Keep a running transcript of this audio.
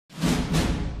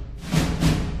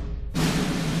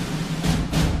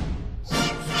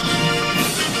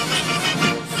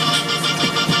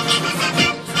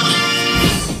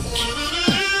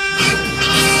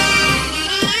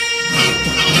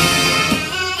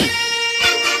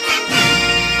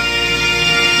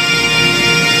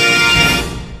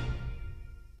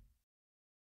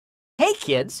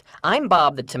kids. I'm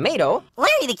Bob the tomato.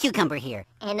 Larry the cucumber here.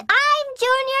 And I'm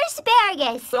Junior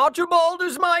Asparagus. Archibald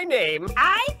is my name.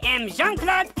 I am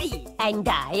Jean-Claude P. And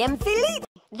I am Philippe.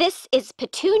 This is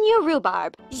Petunia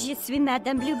Rhubarb. Je suis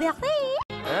Madame Blueberry.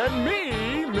 And me,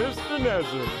 Mr.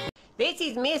 Nesson. This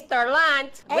is Mr.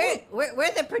 Lunt.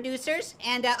 We're the producers,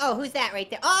 and oh, who's that right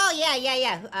there? Oh, yeah.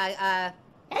 I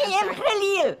am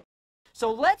Khalil. So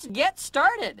let's get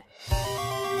started.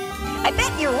 I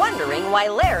bet you're wondering why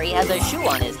Larry has a shoe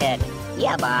on his head.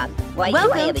 Yeah, Bob. Why do I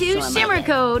Welcome have a shoe to on my Shimmer head?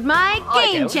 Code, my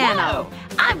game channel.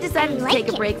 I've decided to take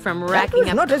a break from racking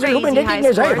up crazy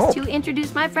high scores to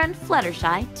introduce my friend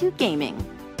Fluttershy to gaming.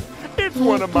 It's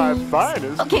one of my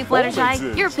finest. Okay, Fluttershy,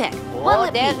 performances. your pick. Oh,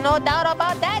 there's no doubt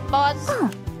about that, boss.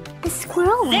 The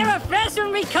squirrel. They're a fresh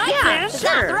when we cut Yeah, this.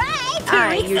 sure. Right.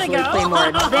 I weeks usually ago. play more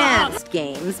advanced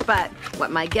games, but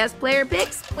what my guest player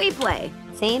picks, we play.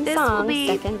 Same This song, will be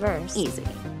second verse. easy.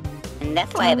 And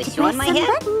that's why I have a shoe on my head?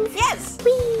 Yes.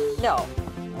 No.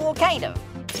 Well, kind of.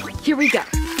 Here we go.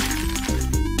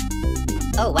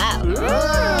 Oh, wow.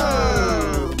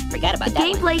 Forgot about The that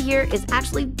one. gameplay here is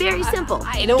actually very simple.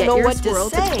 I don't Get know your what to squirrel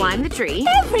to say. climb the tree.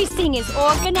 Everything is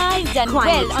organized and Climb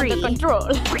well the under tree. control.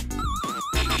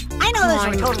 I know those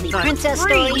were Climb totally the princess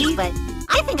tree. stories, but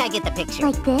I think I get the picture.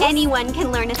 Like this? Anyone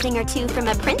can learn a thing or two from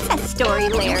a princess story,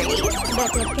 Larry.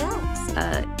 But it goes.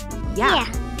 Yeah.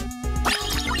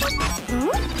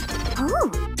 Oh.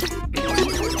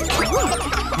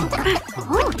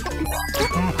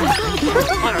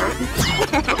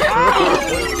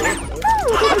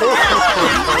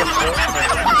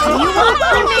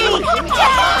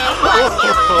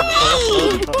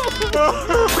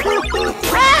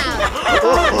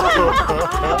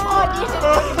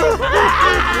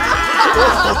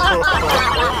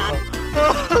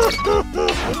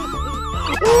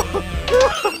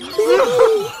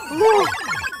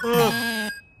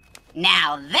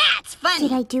 Now that's funny.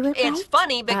 Did I do it It's right?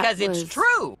 funny because That it's was-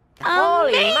 true.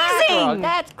 Holy mackerel, Amazing!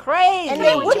 that's crazy. And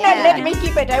they would not let me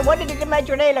keep it. I wanted it in my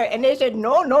trailer. And they said,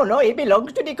 no, it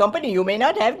belongs to the company. You may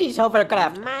not have this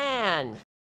hovercraft. Man,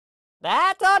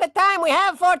 that's all the time we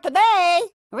have for today.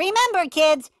 Remember,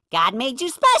 kids, God made you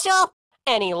special.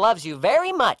 And he loves you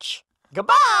very much.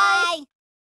 Goodbye. Bye.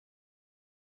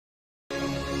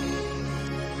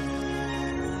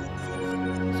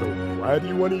 So why do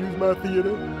you want to use my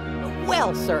theater?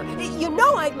 Well, sir, you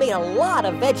know I've made a lot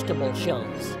of vegetable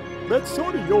shows. That's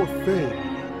sort of your thing.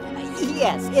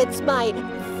 Yes, it's my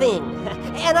thing.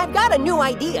 And I've got a new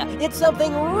idea. It's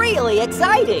something really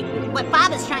exciting. What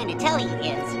Bob is trying to tell you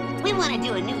is, we want to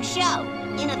do a new show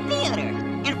in a theater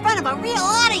in front of a real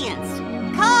audience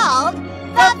called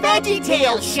The Veggie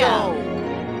Tales Show.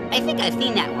 I think I've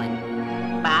seen that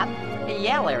one. Bob,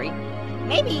 Yeah, Larry.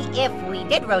 maybe if we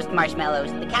did roast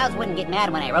marshmallows, the cows wouldn't get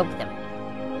mad when I roast them.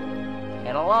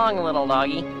 Get along, little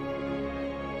doggy.